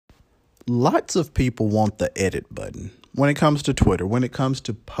lots of people want the edit button when it comes to Twitter, when it comes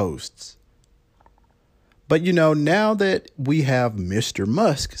to posts. But now that we have Mr.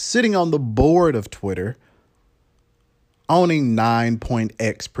 Musk sitting on the board of Twitter, owning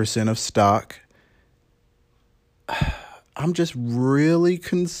 9.x% of stock, I'm just really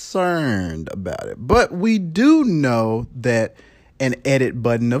concerned about it. But we do know that an edit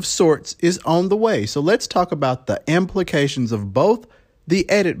button of sorts is on the way. So let's talk about the implications of both the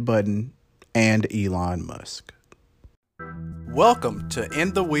edit button and Elon Musk. Welcome to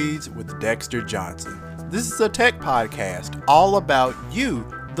In the Weeds with Dexter Johnson. This is a tech podcast all about you,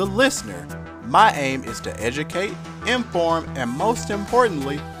 the listener. My aim is to educate, inform, and most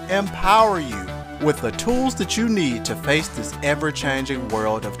importantly, empower you with the tools that you need to face this ever-changing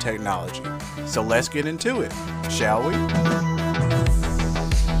world of technology. So let's get into it, shall we?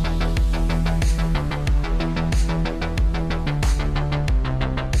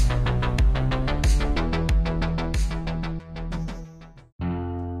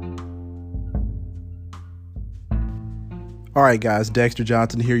 All right, guys, Dexter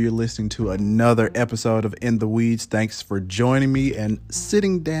Johnson here. You're listening to another episode of In the Weeds. Thanks for joining me and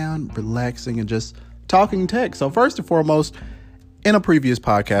sitting down, relaxing, and just talking tech. So first and foremost, in a previous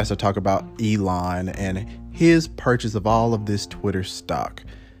podcast, I talked about Elon and his purchase of all of this Twitter stock.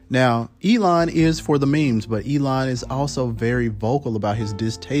 Now, Elon is for the memes, but Elon is also very vocal about his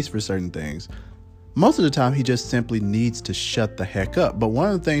distaste for certain things. Most of the time, he just simply needs to shut the heck up. But one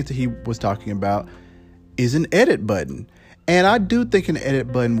of the things that he was talking about is an edit button. And I do think an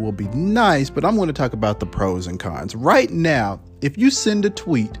edit button will be nice, but I'm going to talk about the pros and cons. Right now, if you send a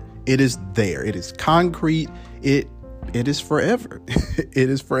tweet, it is there. It is concrete. It is forever. It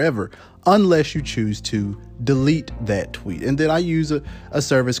is forever, unless you choose to delete that tweet. And then I use a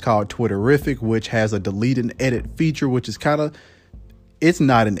service called Twitterrific, which has a delete and edit feature, which is it's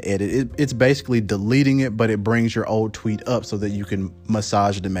not an edit. It's basically deleting it, but it brings your old tweet up so that you can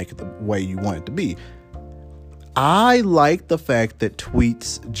massage it and make it the way you want it to be. I like the fact that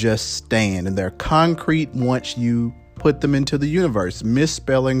tweets just stand and they're concrete once you put them into the universe,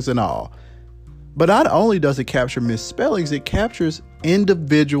 misspellings and all. But not only does it capture misspellings, it captures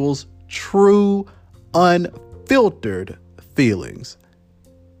individuals' true, unfiltered feelings.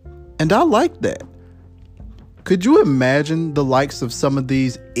 And I like that. Could you imagine the likes of some of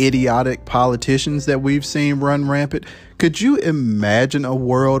these idiotic politicians that we've seen run rampant? Could you imagine a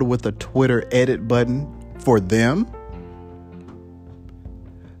world with a Twitter edit button for them?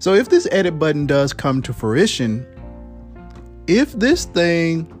 So if this edit button does come to fruition, if this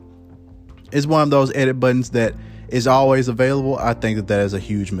thing is one of those edit buttons that is always available, I think that is a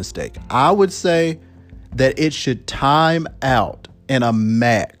huge mistake. I would say that it should time out in a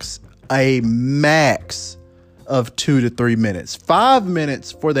max of 2 to 3 minutes. 5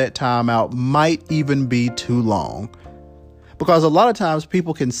 minutes for that timeout might even be too long. Because a lot of times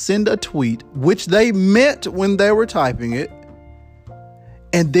people can send a tweet, which they meant when they were typing it.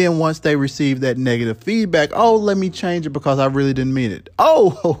 And then once they receive that negative feedback, oh, let me change it because I really didn't mean it.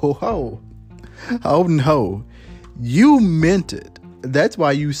 Oh no, you meant it. That's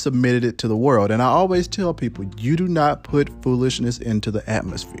why you submitted it to the world. And I always tell people, you do not put foolishness into the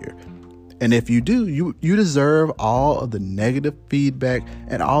atmosphere. And if you do, you deserve all of the negative feedback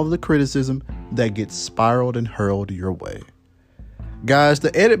and all of the criticism that gets spiraled and hurled your way. Guys,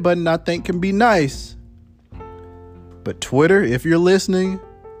 the edit button I think can be nice. But Twitter, if you're listening,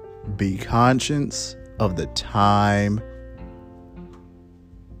 be conscious of the time.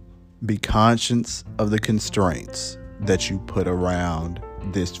 Be conscious of the constraints that you put around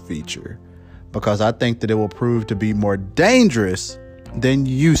this feature. Because I think that it will prove to be more dangerous than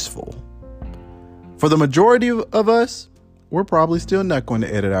useful. For the majority of us, we're probably still not going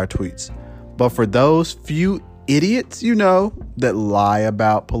to edit our tweets. But for those few idiots, that lie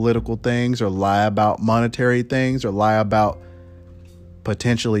about political things or lie about monetary things or lie about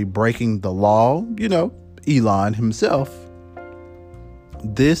potentially breaking the law, Elon himself,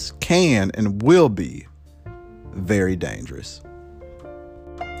 this can and will be very dangerous.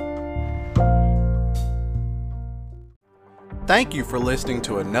 Thank you for listening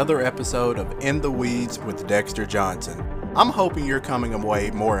to another episode of In the Weeds with Dexter Johnson. I'm hoping you're coming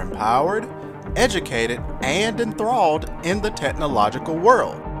away more empowered, educated, and enthralled in the technological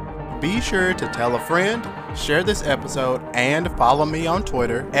world. Be sure to tell a friend, share this episode, and follow me on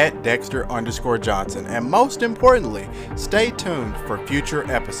Twitter at Dexter_Johnson. And most importantly, stay tuned for future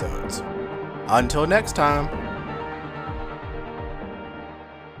episodes. Until next time.